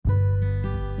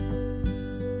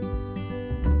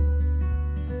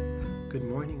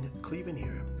Cleven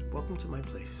here. Welcome to my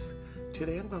place.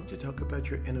 Today I'm going to talk about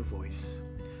your inner voice.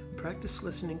 Practice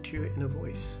listening to your inner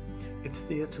voice. It's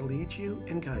there to lead you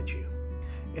and guide you,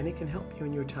 and it can help you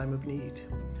in your time of need.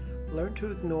 Learn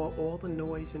to ignore all the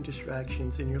noise and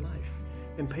distractions in your life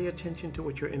and pay attention to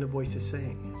what your inner voice is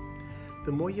saying.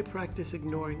 The more you practice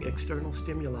ignoring external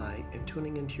stimuli and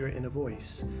tuning into your inner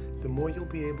voice, the more you'll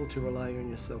be able to rely on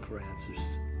yourself for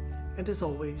answers. And as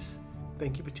always,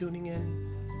 thank you for tuning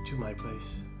in to my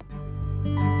place.